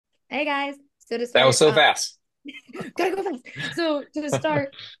Hey guys. So to That was start, so fast. gotta go fast. So to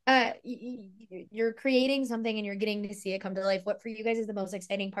start, you're creating something and you're getting to see it come to life. What for you guys is the most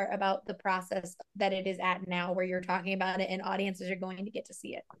exciting part about the process that it is at now, where you're talking about it and audiences are going to get to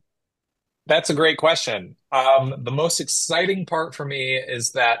see it? That's a great question. The most exciting part for me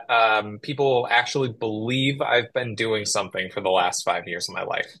is that people actually believe I've been doing something for the last 5 years of my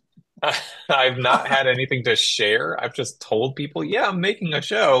life. I've not had anything to share. I've just told people, yeah, I'm making a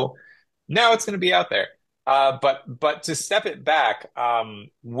show. Now it's going to be out there. But to step it back,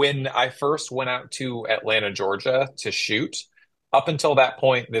 when I first went out to Atlanta, Georgia to shoot, up until that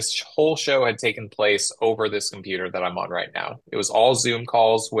point, this whole show had taken place over this computer that I'm on right now. It was all Zoom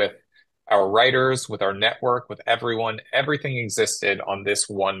calls with our writers, with our network, with everyone. Everything existed on this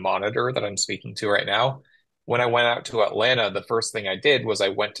one monitor that I'm speaking to right now. When I went out to Atlanta, the first thing I did was I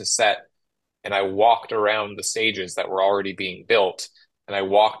went to set and I walked around the stages that were already being built. And I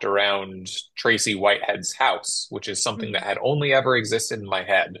walked around Tracy Whitehead's house, which is something that Mhm. had only ever existed in my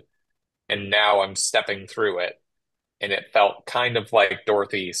head. And now I'm stepping through it. And it felt kind of like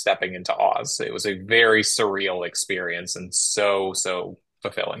Dorothy stepping into Oz. It was a very surreal experience and so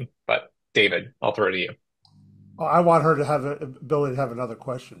fulfilling. But David, I'll throw it to you. Oh, I want her to have the ability to have another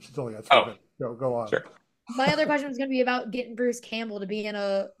question. She's only got three Oh, minutes. Go on. sure. My other question was going to be about getting Bruce Campbell to be in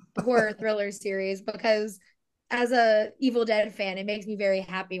a horror thriller series because as a Evil Dead fan, it makes me very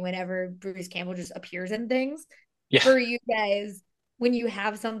happy whenever Bruce Campbell just appears in things. Yeah, For you guys, when you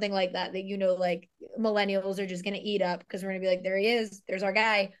have something like that, that like millennials are just going to eat up because we're going to be like, there he is, there's our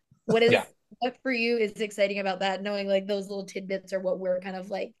guy. What yeah. is what for you is exciting about that? Knowing like those little tidbits are what we're kind of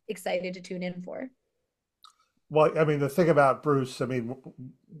like excited to tune in for. Well, I mean, the thing about Bruce, I mean,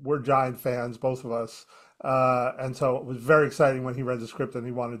 we're giant fans, both of us. And so it was very exciting when he read the script and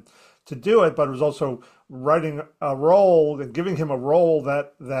he wanted to do it, but it was also writing a role and giving him a role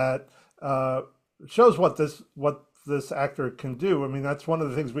that uh, shows what this actor can do. I mean, that's one of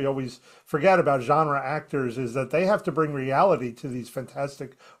the things we always forget about genre actors is that they have to bring reality to these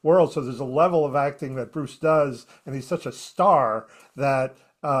fantastic worlds. So there's a level of acting that Bruce does, and he's such a star that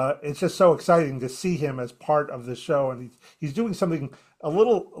it's just so exciting to see him as part of the show, and he's doing something a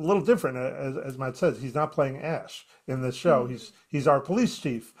little different. As Matt says, he's not playing Ash in this show. Mhm. He's our police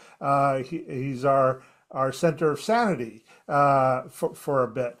chief. He's our center of sanity for a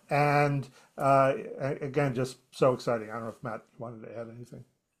bit, and again, just so exciting. I don't know if Matt wanted to add anything.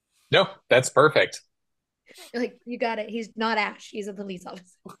 No, that's perfect. Like you got it. He's not Ash. He's a police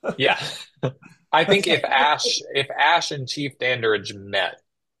officer. Yeah. I think That's if Ash and Chief Dandridge met,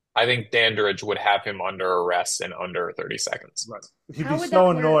 I think Dandridge would have him under arrest in under 30 seconds. right. He'd be How would that so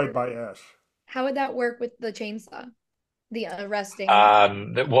work? annoyed by Ash. How would that work with the chainsaw? The arresting.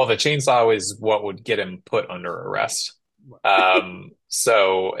 Well, the chainsaw is what would get him put under arrest.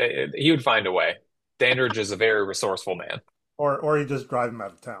 He would find a way. Dandridge is a very resourceful man. Or he just drive him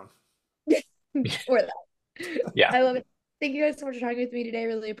out of town. Or that. Yeah. I love it. Thank you guys so much for talking with me today. I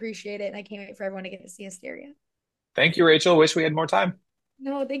really appreciate it. And I can't wait for everyone to get to see Hysteria. Thank you, Rachel. Wish we had more time.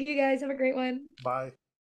 No, thank you guys. Have a great one. Bye.